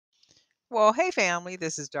Well, hey family,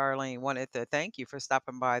 this is Darlene. Wanted to thank you for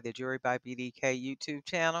stopping by the Jury by BDK YouTube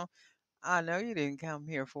channel. I know you didn't come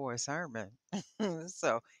here for a sermon.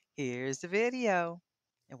 So here's the video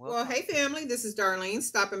and Well, welcome. hey family, this is Darlene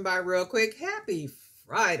stopping by real quick. Happy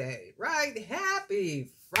Friday, right?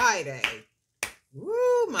 Happy Friday.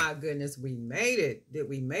 Woo, my goodness, we made it. Did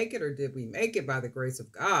we make it or did we make it by the grace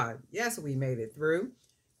of God? Yes, we made it through.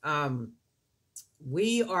 Um,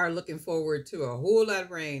 we are looking forward to a whole lot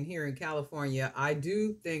of rain here in California. I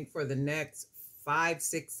do think for the next 5,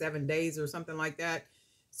 6, 7 days or something like that.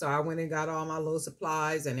 So I went and got all my little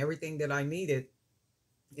supplies and everything that I needed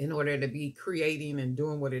in order to be creating and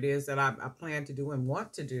doing what it is that I plan to do and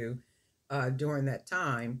want to do during that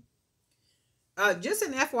time. Just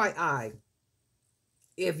an FYI,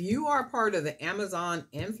 if you are part of the Amazon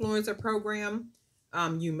influencer program,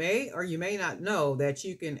 you may or you may not know that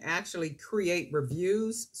you can actually create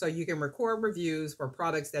reviews. So you can record reviews for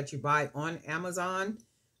products that you buy on Amazon.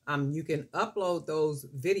 You can upload those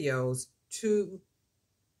videos to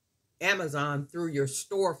Amazon through your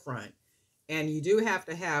storefront. And you do have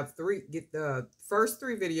to have get the first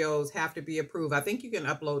three videos have to be approved. I think you can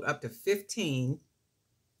upload up to 15.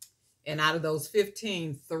 And out of those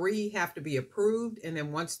 15, three have to be approved. And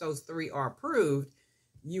then once those three are approved,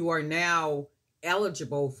 you are now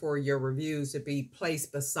eligible for your reviews to be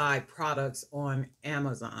placed beside products on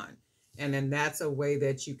Amazon. And then that's a way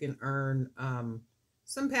that you can earn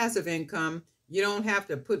some passive income. You don't have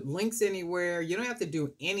to put links anywhere. You don't have to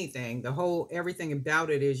do anything. Everything about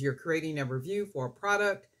it is you're creating a review for a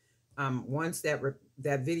product. Once that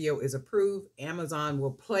video is approved, Amazon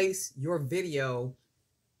will place your video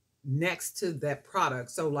next to that product.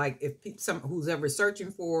 So like if who's ever searching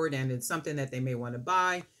for it and it's something that they may want to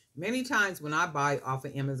buy, many times when I buy off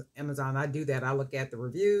of Amazon, I do that. I look at the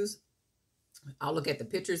reviews. I'll look at the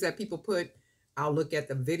pictures that people put. I'll look at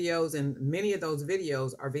the videos, and many of those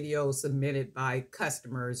videos are videos submitted by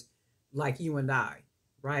customers like you and I,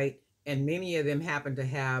 right? And many of them happen to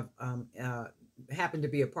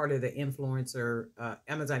be a part of the Amazon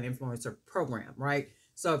influencer program, right?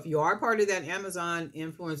 So if you are part of that Amazon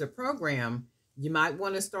influencer program, you might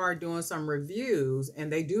want to start doing some reviews,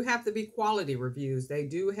 and they do have to be quality reviews. They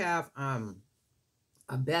do have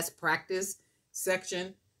a best practice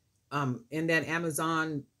section in that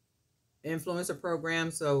Amazon influencer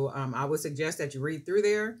program. So I would suggest that you read through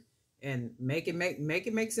there and make it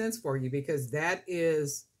make sense for you, because that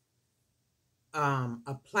is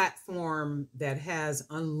a platform that has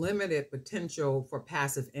unlimited potential for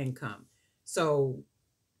passive income. So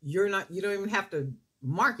you don't even have to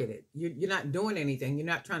market it. You're not doing anything. You're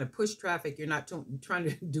not trying to push traffic. You're not trying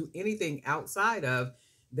to do anything outside of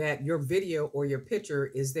that. Your video or your picture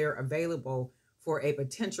is there available for a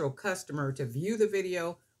potential customer to view the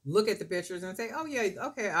video, look at the pictures and say, oh yeah,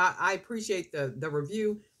 okay, I appreciate the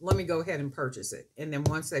review. Let me go ahead and purchase it. And then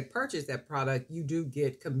once they purchase that product, you do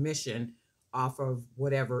get commission off of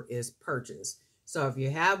whatever is purchased. So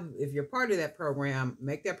if you're part of that program,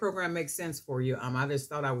 make that program make sense for you. I just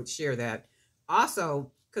thought I would share that. Also,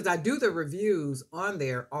 because I do the reviews on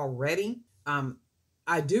there already,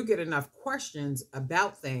 I do get enough questions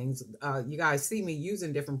about things. You guys see me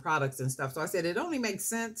using different products and stuff. So I said it only makes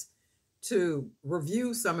sense to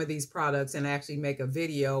review some of these products and actually make a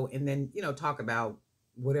video and then, talk about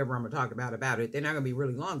whatever I'm going to talk about it. They're not going to be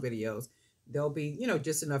really long videos. They'll be,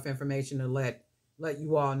 just enough information to let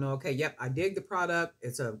you all know, okay, yep, I dig the product.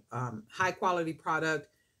 It's a high quality product.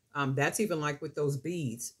 That's even like with those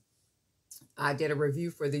beads. I did a review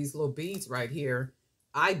for these little beads right here.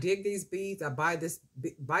 I dig these beads. I buy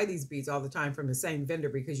these beads all the time from the same vendor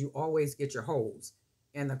because you always get your holes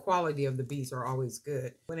and the quality of the beads are always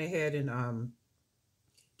good. Went ahead and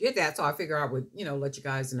did that. So I figure I would, let you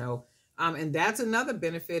guys know. And that's another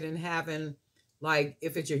benefit in having, like,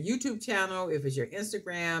 if it's your YouTube channel, if it's your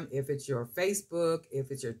Instagram, if it's your Facebook,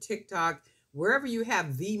 if it's your TikTok, wherever you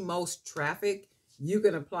have the most traffic, you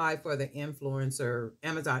can apply for the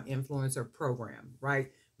Amazon influencer program,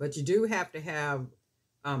 right? But you do have to have,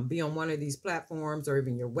 be on one of these platforms or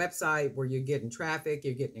even your website where you're getting traffic,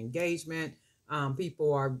 you're getting engagement.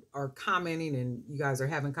 People are commenting and you guys are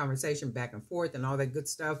having conversation back and forth and all that good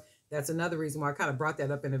stuff. That's another reason why I kind of brought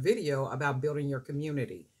that up in a video about building your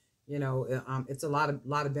community. It's a lot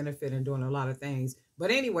of benefit in doing a lot of things.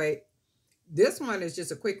 But anyway, this one is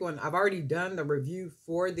just a quick one. I've already done the review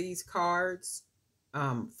for these cards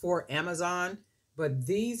for Amazon, but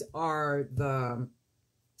these are the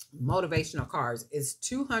motivational cards. It's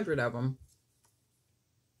 200 of them.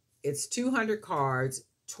 It's 200 cards,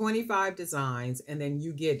 25 designs, and then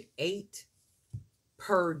you get 8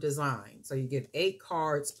 per design. So you get 8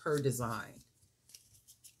 cards per design.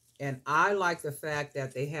 And I like the fact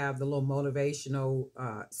that they have the little motivational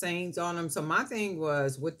sayings on them. So my thing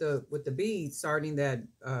was with the beads, starting that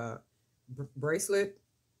bracelet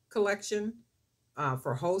collection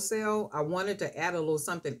for wholesale. I wanted to add a little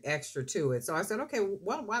something extra to it. So I said, okay,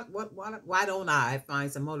 why don't I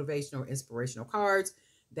find some motivational, inspirational cards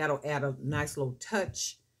that'll add a nice little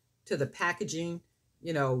touch to the packaging,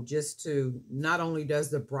 just to not only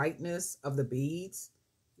does the brightness of the beads,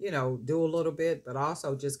 do a little bit, but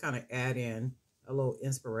also just kind of add in a little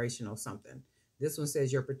inspirational something. This one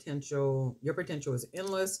says your potential is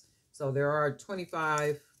endless. So there are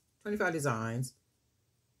 25 designs,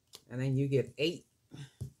 and then you get eight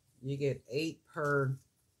per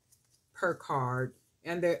card,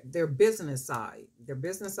 and they're business side. They're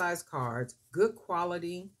business size cards, good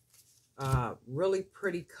quality, really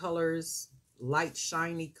pretty colors, light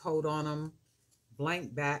shiny coat on them,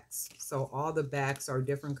 blank backs. So all the backs are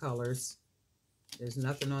different colors. There's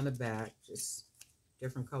nothing on the back, just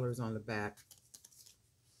different colors on the back.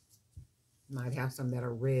 Might have some that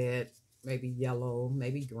are red, maybe yellow,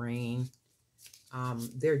 maybe green.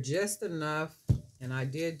 They're just enough, and I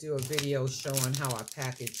did do a video showing how I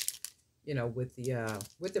package, with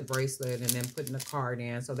the bracelet and then putting the card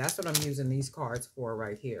in. So that's what I'm using these cards for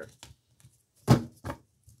right here.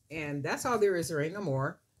 And that's all there is. There ain't no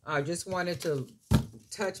more. I just wanted to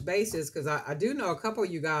touch bases because I do know a couple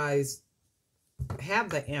of you guys have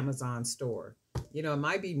the Amazon store. It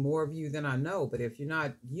might be more of you than I know, but if you're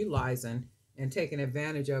not utilizing and taking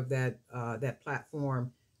advantage of that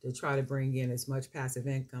platform to try to bring in as much passive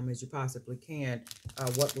income as you possibly can,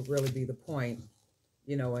 what would really be the point,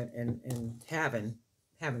 and having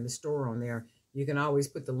the store on there. You can always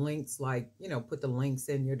put the links, put the links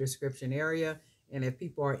in your description area. And if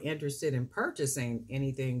people are interested in purchasing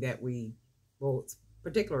anything that well,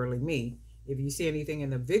 particularly me, if you see anything in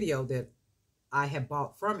the video that I have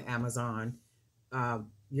bought from Amazon,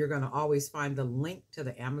 you're going to always find the link to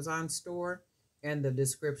the Amazon store and the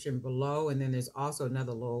description below. And then there's also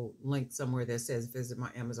another little link somewhere that says visit my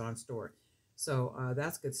Amazon store. So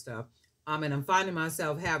that's good stuff. And I'm finding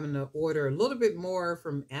myself having to order a little bit more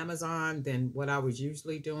from Amazon than what I was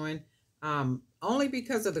usually doing, only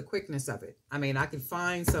because of the quickness of it. I mean, I can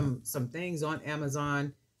find some things on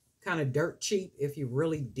Amazon kind of dirt cheap. If you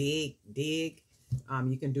really dig,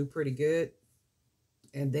 you can do pretty good.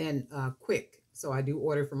 And then quick. So I do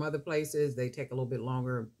order from other places. They take a little bit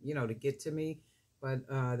longer, to get to me. But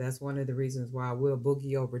that's one of the reasons why I will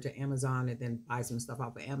boogie over to Amazon and then buy some stuff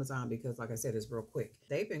off of Amazon because, like I said, it's real quick.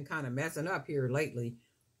 They've been kind of messing up here lately.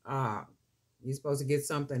 You're supposed to get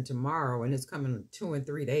something tomorrow and it's coming in 2 and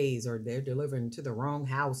 3 days, or they're delivering to the wrong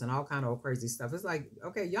house and all kind of crazy stuff. It's like,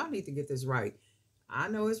 okay, y'all need to get this right. I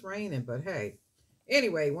know it's raining, but hey.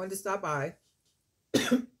 Anyway, wanted to stop by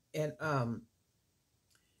and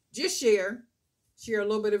just share a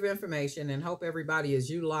little bit of information and hope everybody is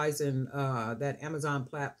utilizing that Amazon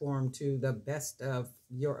platform to the best of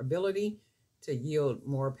your ability to yield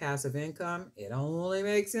more passive income. It only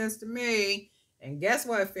makes sense to me. And guess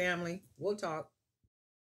what, family? We'll talk.